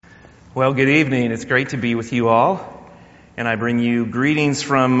Well, good evening. It's great to be with you all. And I bring you greetings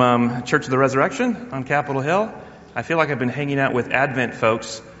from Church of the Resurrection on Capitol Hill. I feel like I've been hanging out with Advent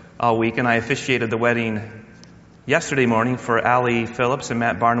folks all week, and I officiated the wedding yesterday morning for Allie Phillips and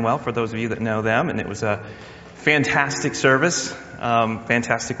Matt Barnwell, for those of you that know them. And it was a fantastic service,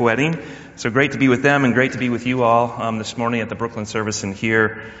 fantastic wedding. So great to be with them and great to be with you all this morning at the Brooklyn service and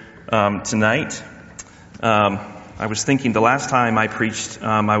here tonight. I was thinking the last time I preached,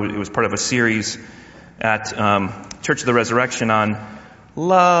 it was part of a series at Church of the Resurrection on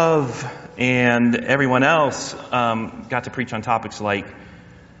love, and everyone else got to preach on topics like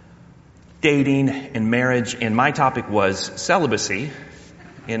dating and marriage, and my topic was celibacy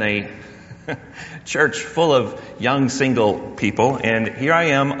in a church full of young single people. And here I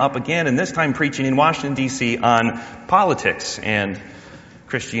am up again, and this time preaching in Washington, D.C. on politics and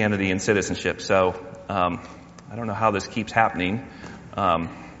Christianity and citizenship. So I don't know how this keeps happening.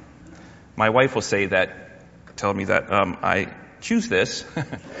 My wife will tell me that I choose this.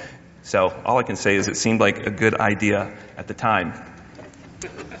 So all I can say is it seemed like a good idea at the time.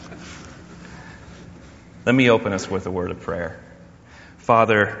 Let me open us with a word of prayer.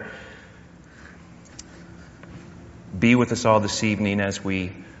 Father, be with us all this evening as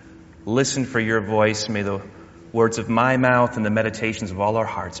we listen for your voice. May the words of my mouth and the meditations of all our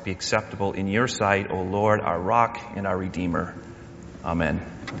hearts be acceptable in your sight, O Lord, our rock and our Redeemer. Amen.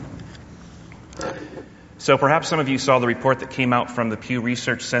 So perhaps some of you saw the report that came out from the Pew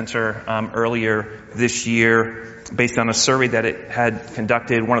Research Center earlier this year, based on a survey that it had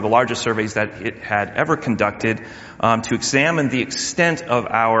conducted, one of the largest surveys that it had ever conducted, to examine the extent of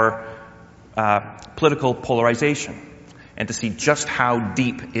our political polarization and to see just how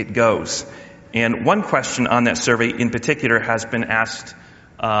deep it goes. And one question on that survey in particular has been asked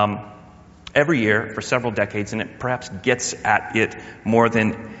every year for several decades, and it perhaps gets at it more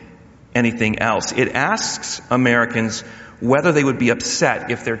than anything else. It asks Americans whether they would be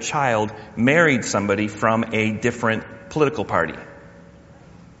upset if their child married somebody from a different political party.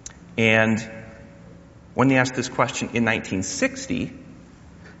 And when they asked this question in 1960,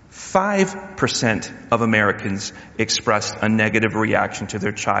 5% of Americans expressed a negative reaction to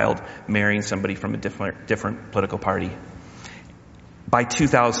their child marrying somebody from a different political party. By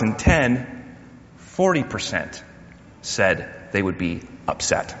 2010, 40% said they would be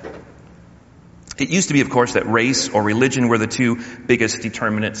upset. It used to be, of course, that race or religion were the two biggest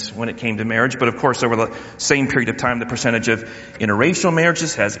determinants when it came to marriage. But of course, over the same period of time, the percentage of interracial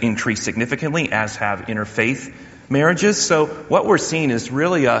marriages has increased significantly, as have interfaith marriages. So what we're seeing is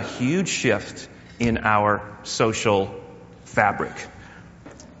really a huge shift in our social fabric.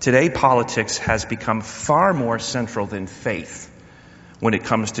 Today, politics has become far more central than faith when it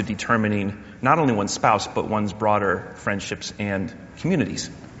comes to determining not only one's spouse, but one's broader friendships and communities.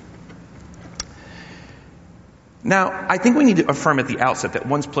 Now, I think we need to affirm at the outset that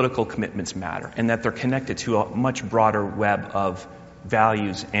one's political commitments matter and that they're connected to a much broader web of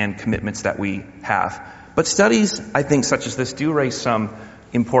values and commitments that we have. But studies, I think, such as this do raise some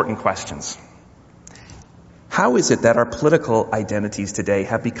important questions. How is it that our political identities today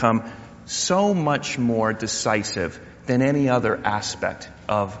have become so much more decisive than any other aspect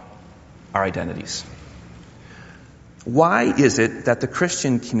of our identities? Why is it that the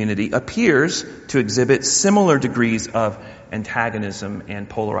Christian community appears to exhibit similar degrees of antagonism and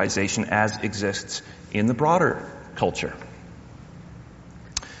polarization as exists in the broader culture?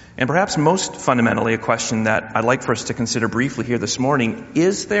 And perhaps most fundamentally, a question that I'd like for us to consider briefly here this morning: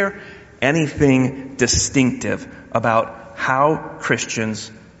 is there anything distinctive about how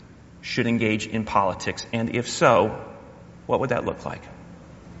Christians should engage in politics? And if so, what would that look like?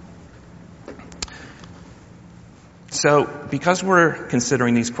 So, because we're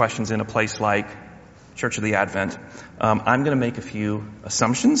considering these questions in a place like Church of the Advent, I'm going to make a few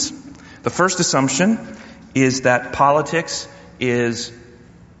assumptions. The first assumption is that politics is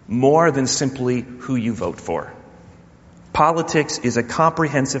more than simply who you vote for. Politics is a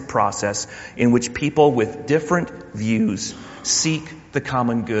comprehensive process in which people with different views seek the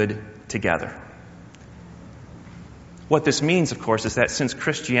common good together. What this means, of course, is that since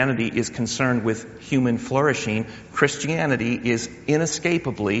Christianity is concerned with human flourishing, Christianity is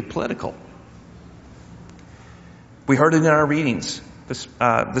inescapably political. We heard it in our readings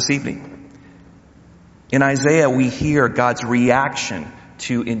this evening. In Isaiah, we hear God's reaction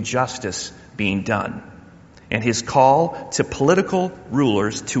to injustice being done and his call to political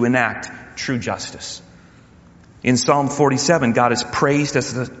rulers to enact true justice. In Psalm 47, God is praised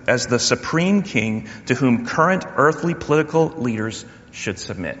as the supreme king to whom current earthly political leaders should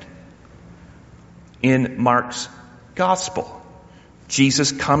submit. In Mark's gospel,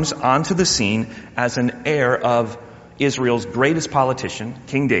 Jesus comes onto the scene as an heir of Israel's greatest politician,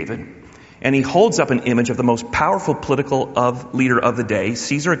 King David, and he holds up an image of the most powerful political leader of the day,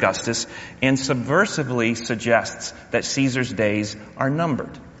 Caesar Augustus, and subversively suggests that Caesar's days are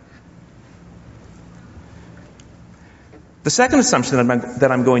numbered. The second assumption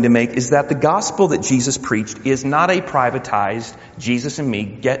that I'm going to make is that the gospel that Jesus preached is not a privatized, Jesus and me,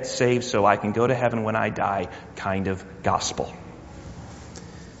 get saved so I can go to heaven when I die kind of gospel.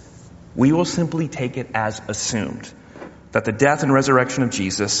 We will simply take it as assumed that the death and resurrection of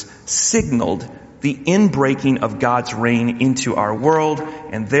Jesus signaled the inbreaking of God's reign into our world,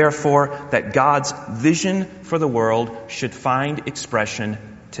 and therefore that God's vision for the world should find expression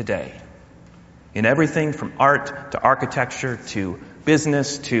today. In everything from art to architecture to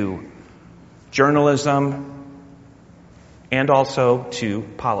business to journalism and also to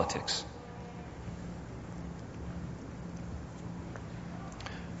politics.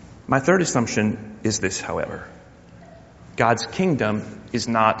 My third assumption is this, however. God's kingdom is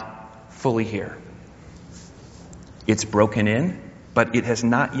not fully here. It's broken in, but it has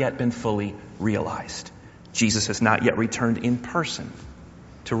not yet been fully realized. Jesus has not yet returned in person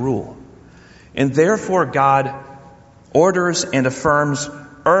to rule. And therefore God orders and affirms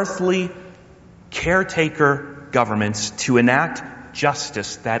earthly caretaker governments to enact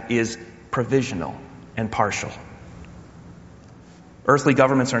justice that is provisional and partial. Earthly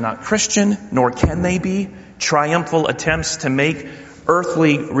governments are not Christian, nor can they be. Triumphal attempts to make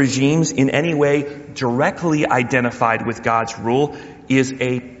earthly regimes in any way directly identified with God's rule is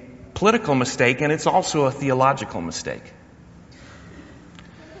a political mistake, and it's also a theological mistake.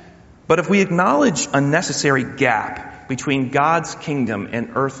 But if we acknowledge a necessary gap between God's kingdom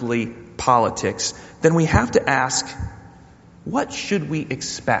and earthly politics, then we have to ask, what should we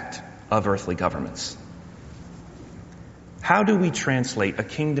expect of earthly governments? How do we translate a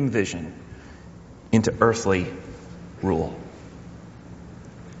kingdom vision into earthly rule?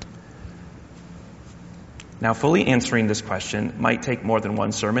 Now, fully answering this question might take more than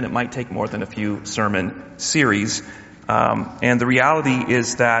one sermon. It might take more than a few sermon series. And the reality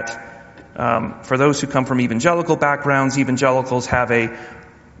is that for those who come from evangelical backgrounds, evangelicals have a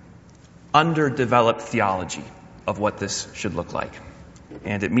underdeveloped theology of what this should look like.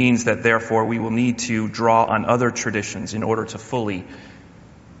 And it means that therefore we will need to draw on other traditions in order to fully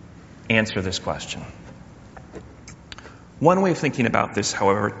answer this question. One way of thinking about this,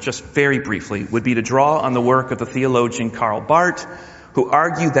 however, just very briefly, would be to draw on the work of the theologian Karl Barth, who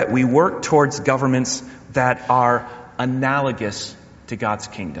argued that we work towards governments that are analogous to God's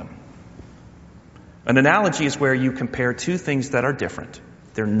kingdom. An analogy is where you compare two things that are different.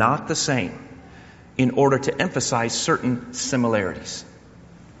 They're not the same, in order to emphasize certain similarities.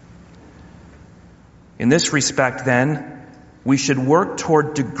 In this respect, then, we should work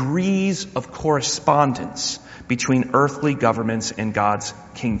toward degrees of correspondence between earthly governments and God's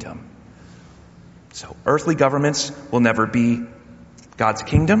kingdom. So, earthly governments will never be God's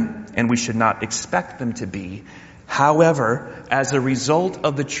kingdom, and we should not expect them to be. However, as a result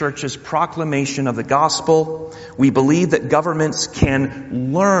of the church's proclamation of the gospel, we believe that governments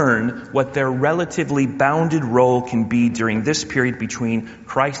can learn what their relatively bounded role can be during this period between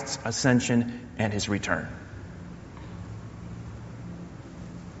Christ's ascension and his return.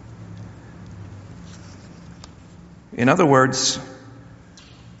 In other words,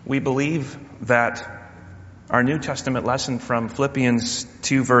 we believe that our New Testament lesson from Philippians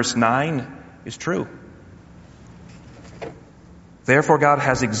 2 verse 9 is true. Therefore God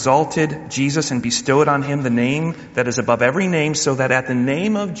has exalted Jesus and bestowed on him the name that is above every name, so that at the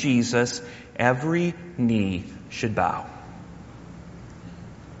name of Jesus every knee should bow.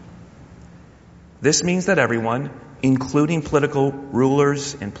 This means that everyone, including political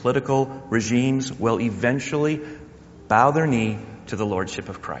rulers and political regimes, will eventually bow their knee to the lordship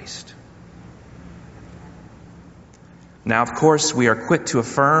of Christ. Now, of course, we are quick to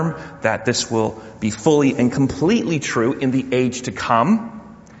affirm that this will be fully and completely true in the age to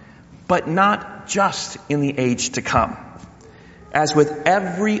come, but not just in the age to come. As with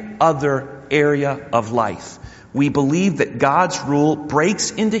every other area of life, we believe that God's rule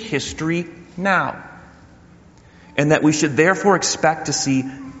breaks into history now, and that we should therefore expect to see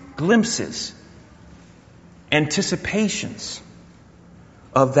glimpses, anticipations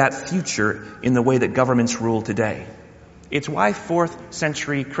of that future in the way that governments rule today. It's why 4th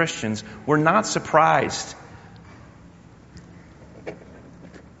century Christians were not surprised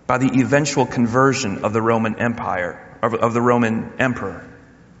by the eventual conversion of the Roman Empire, of the Roman emperor.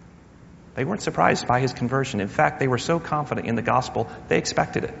 They weren't surprised by his conversion. In fact, they were so confident in the gospel, they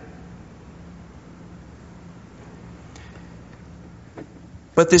expected it.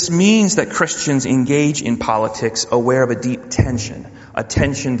 But this means that Christians engage in politics aware of a deep tension, a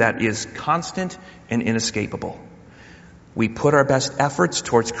tension that is constant and inescapable. We put our best efforts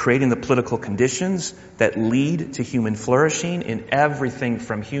towards creating the political conditions that lead to human flourishing in everything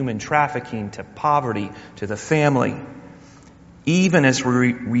from human trafficking to poverty to the family, even as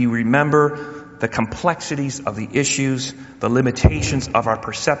we remember the complexities of the issues, the limitations of our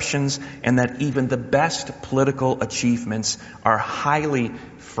perceptions, and that even the best political achievements are highly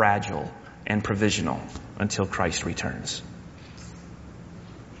fragile and provisional until Christ returns.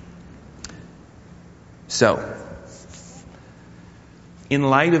 So, in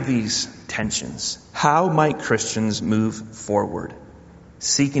light of these tensions, how might Christians move forward,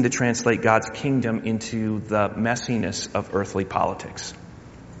 seeking to translate God's kingdom into the messiness of earthly politics?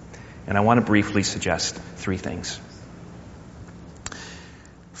 And I want to briefly suggest 3 things.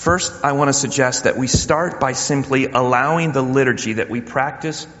 First, I want to suggest that we start by simply allowing the liturgy that we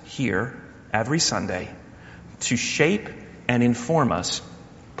practice here every Sunday to shape and inform us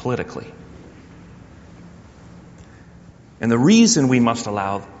politically. And the reason we must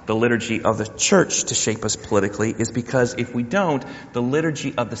allow the liturgy of the church to shape us politically is because if we don't, the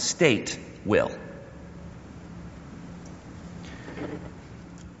liturgy of the state will.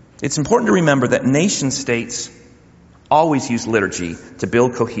 It's important to remember that nation states always use liturgy to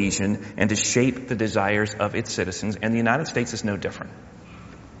build cohesion and to shape the desires of its citizens, and the United States is no different.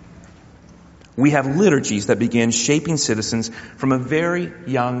 We have liturgies that begin shaping citizens from a very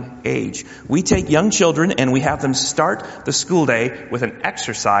young age. We take young children and we have them start the school day with an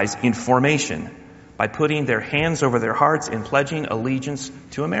exercise in formation by putting their hands over their hearts and pledging allegiance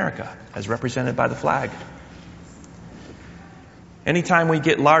to America, as represented by the flag. Anytime we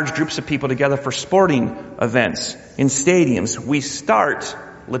get large groups of people together for sporting events in stadiums, we start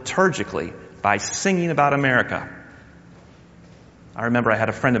liturgically by singing about America. I remember I had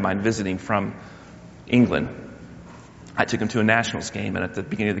a friend of mine visiting from England. I took him to a Nationals game, and at the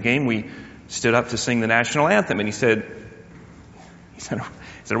beginning of the game, we stood up to sing the national anthem, and he said,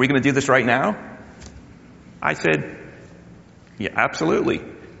 are we going to do this right now? I said, yeah, absolutely.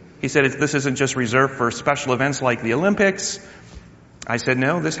 He said, this isn't just reserved for special events like the Olympics. I said,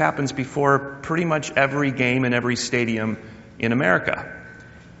 no, this happens before pretty much every game in every stadium in America.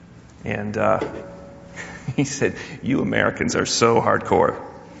 And he said, you Americans are so hardcore.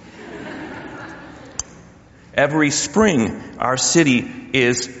 Every spring, our city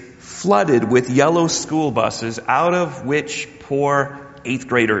is flooded with yellow school buses, out of which pour 8th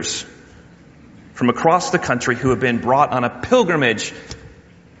graders from across the country who have been brought on a pilgrimage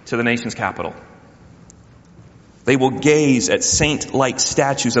to the nation's capital. They will gaze at saint-like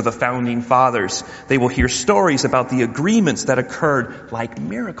statues of the founding fathers. They will hear stories about the agreements that occurred like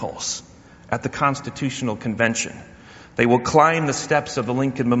miracles at the Constitutional Convention. They will climb the steps of the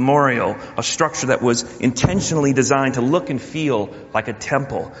Lincoln Memorial, a structure that was intentionally designed to look and feel like a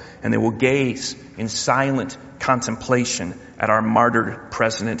temple. And they will gaze in silent contemplation at our martyred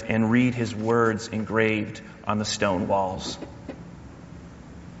president and read his words engraved on the stone walls.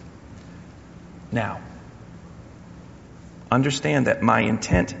 Now, understand that my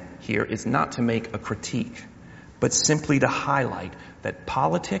intent here is not to make a critique, but simply to highlight that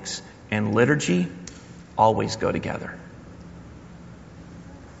politics and liturgy always go together.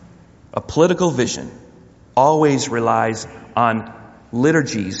 A political vision always relies on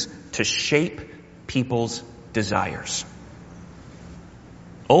liturgies to shape people's desires,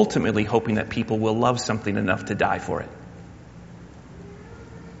 ultimately hoping that people will love something enough to die for it.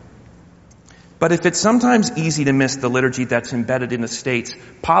 But if it's sometimes easy to miss the liturgy that's embedded in the state's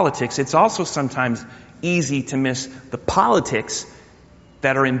politics, it's also sometimes easy to miss the politics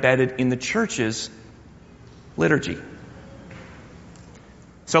that are embedded in the church's liturgy.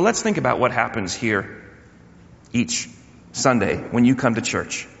 So let's think about what happens here each Sunday when you come to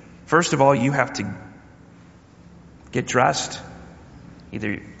church. First of all, you have to get dressed.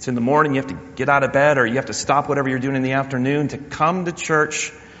 Either it's in the morning, you have to get out of bed, or you have to stop whatever you're doing in the afternoon to come to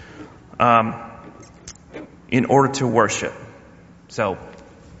church in order to worship. So,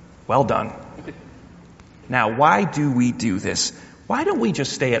 well done. Now, why do we do this? Why don't we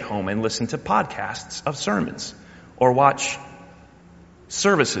just stay at home and listen to podcasts of sermons or watch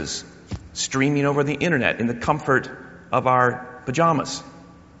services streaming over the internet in the comfort of our pajamas?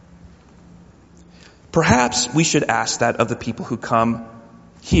 Perhaps we should ask that of the people who come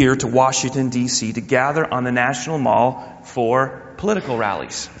here to Washington, D.C. to gather on the National Mall for political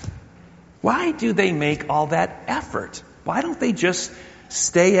rallies. Why do they make all that effort? Why don't they just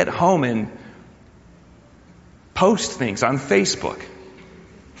stay at home and post things on Facebook?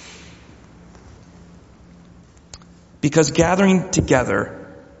 Because gathering together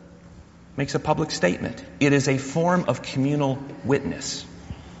makes a public statement. It is a form of communal witness.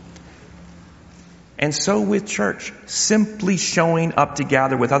 And so with church, simply showing up to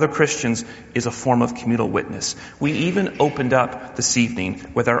gather with other Christians is a form of communal witness. We even opened up this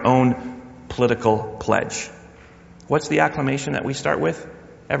evening with our own political pledge. What's the acclamation that we start with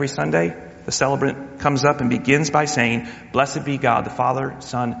every Sunday? The celebrant comes up and begins by saying, "Blessed be God, the Father,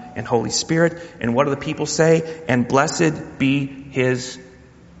 Son, and Holy Spirit." And what do the people say? "And blessed be His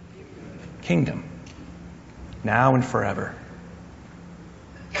kingdom, now and forever."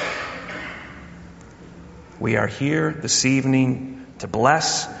 We are here this evening to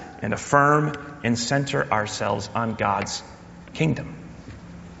bless and affirm and center ourselves on God's kingdom.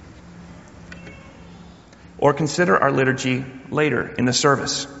 Or consider our liturgy later in the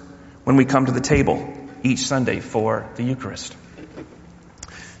service when we come to the table each Sunday for the Eucharist.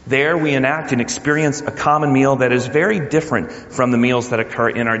 There we enact and experience a common meal that is very different from the meals that occur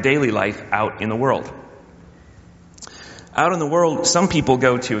in our daily life out in the world. Out in the world, some people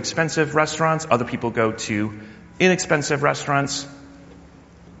go to expensive restaurants, other people go to inexpensive restaurants,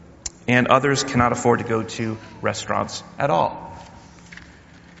 and others cannot afford to go to restaurants at all.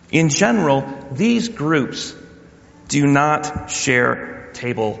 In general, these groups do not share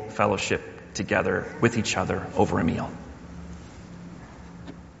table fellowship together with each other over a meal.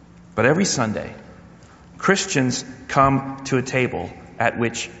 But every Sunday, Christians come to a table at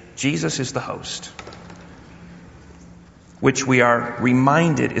which Jesus is the host, which we are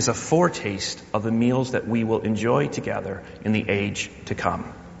reminded is a foretaste of the meals that we will enjoy together in the age to come.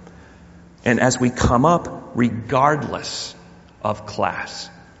 And as we come up, regardless of class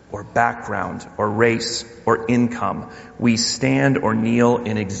or background or race or income, we stand or kneel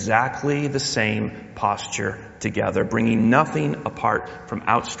in exactly the same posture together, bringing nothing apart from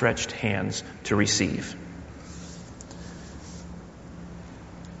outstretched hands to receive.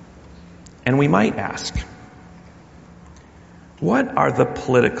 And we might ask, what are the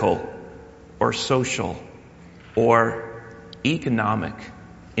political or social or economic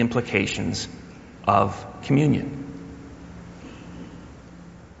implications of communion?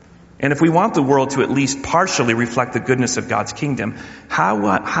 And if we want the world to at least partially reflect the goodness of God's kingdom,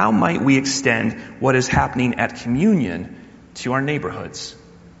 how might we extend what is happening at communion to our neighborhoods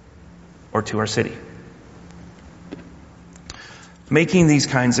or to our city? Making these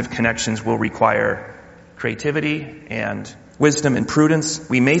kinds of connections will require creativity and wisdom and prudence.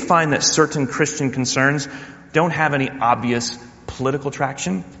 We may find that certain Christian concerns don't have any obvious political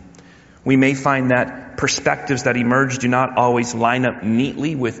traction. We may find that perspectives that emerge do not always line up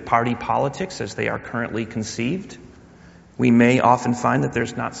neatly with party politics as they are currently conceived. We may often find that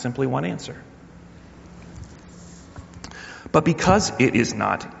there's not simply one answer. But because it is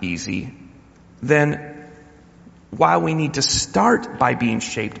not easy, then while we need to start by being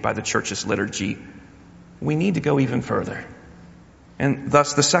shaped by the church's liturgy, we need to go even further. And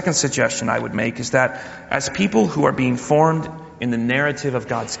thus the second suggestion I would make is that as people who are being formed in the narrative of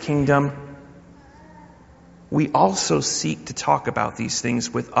God's kingdom, we also seek to talk about these things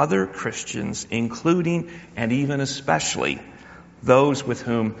with other Christians, including and even especially those with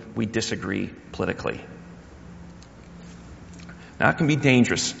whom we disagree politically. Now, it can be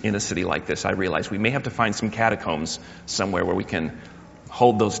dangerous in a city like this, I realize. We may have to find some catacombs somewhere where we can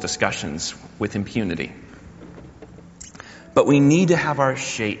hold those discussions with impunity. But we need to have our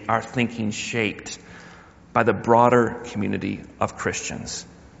thinking shaped by the broader community of Christians.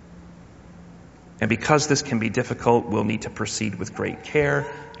 And because this can be difficult, we'll need to proceed with great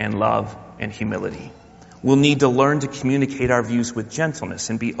care and love and humility. We'll need to learn to communicate our views with gentleness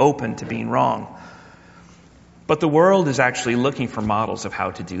and be open to being wrong. But the world is actually looking for models of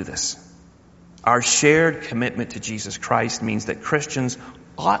how to do this. Our shared commitment to Jesus Christ means that Christians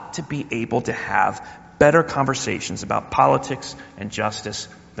ought to be able to have better conversations about politics and justice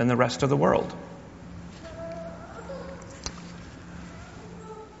than the rest of the world.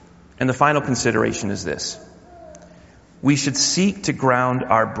 And the final consideration is this. We should seek to ground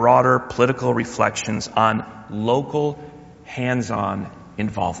our broader political reflections on local, hands-on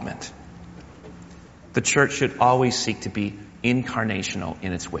involvement. The church should always seek to be incarnational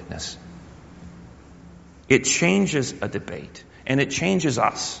in its witness. It changes a debate, and it changes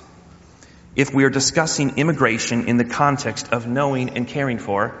us if we are discussing immigration in the context of knowing and caring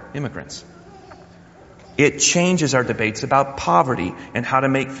for immigrants. It changes our debates about poverty and how to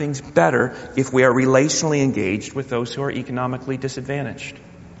make things better if we are relationally engaged with those who are economically disadvantaged.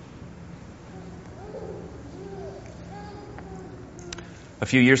 A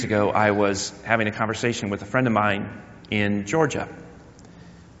few years ago, I was having a conversation with a friend of mine in Georgia.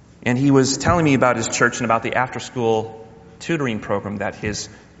 And he was telling me about his church and about the after-school tutoring program that his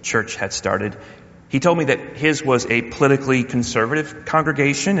church had started. He told me that his was a politically conservative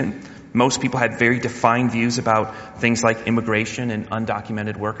congregation, and most people had very defined views about things like immigration and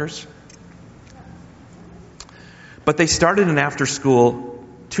undocumented workers. But they started an after-school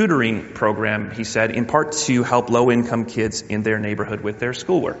tutoring program, he said, in part to help low-income kids in their neighborhood with their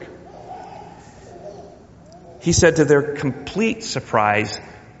schoolwork. He said to their complete surprise,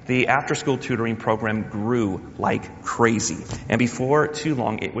 the after-school tutoring program grew like crazy. And before too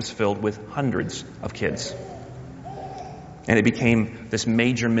long, it was filled with hundreds of kids. And it became this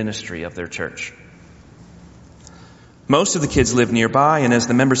major ministry of their church. Most of the kids lived nearby, and as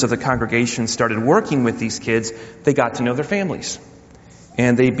the members of the congregation started working with these kids, they got to know their families.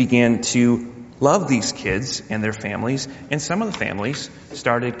 And they began to love these kids and their families, and some of the families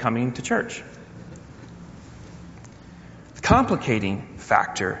started coming to church. The complicating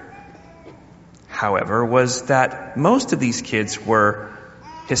factor, however, was that most of these kids were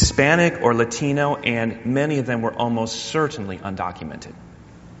Hispanic or Latino, and many of them were almost certainly undocumented.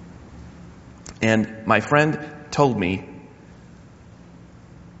 And my friend told me,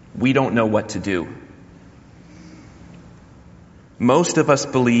 we don't know what to do. Most of us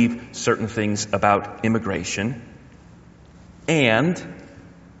believe certain things about immigration, and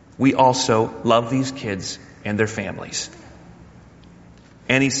we also love these kids and their families.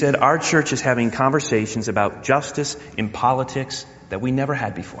 And he said, our church is having conversations about justice in politics that we never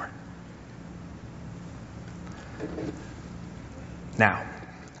had before. Now,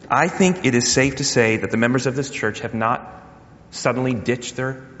 I think it is safe to say that the members of this church have not suddenly ditched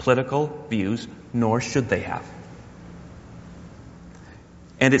their political views, nor should they have.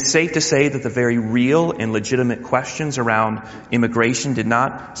 And it's safe to say that the very real and legitimate questions around immigration did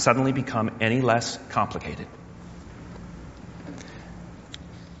not suddenly become any less complicated.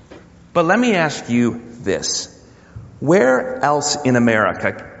 But let me ask you this. Where else in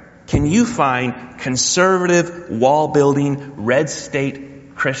America can you find conservative, wall-building, red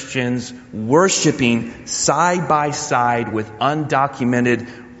state Christians worshiping side by side with undocumented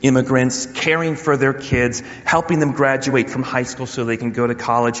immigrants, caring for their kids, helping them graduate from high school so they can go to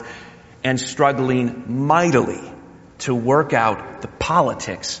college, and struggling mightily to work out the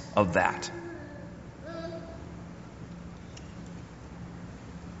politics of that?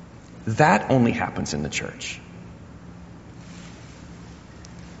 That only happens in the church.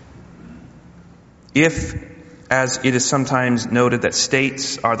 If, as it is sometimes noted, that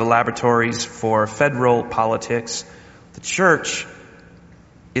states are the laboratories for federal politics, the church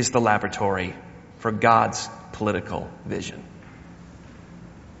is the laboratory for God's political vision.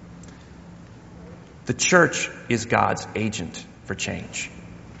 The church is God's agent for change.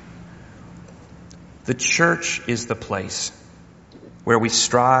 The church is the place where we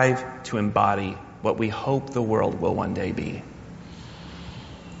strive to embody what we hope the world will one day be.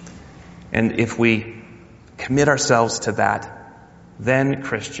 And if we commit ourselves to that, then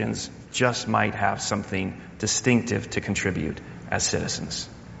Christians just might have something distinctive to contribute as citizens.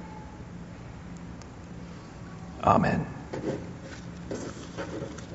 Amen.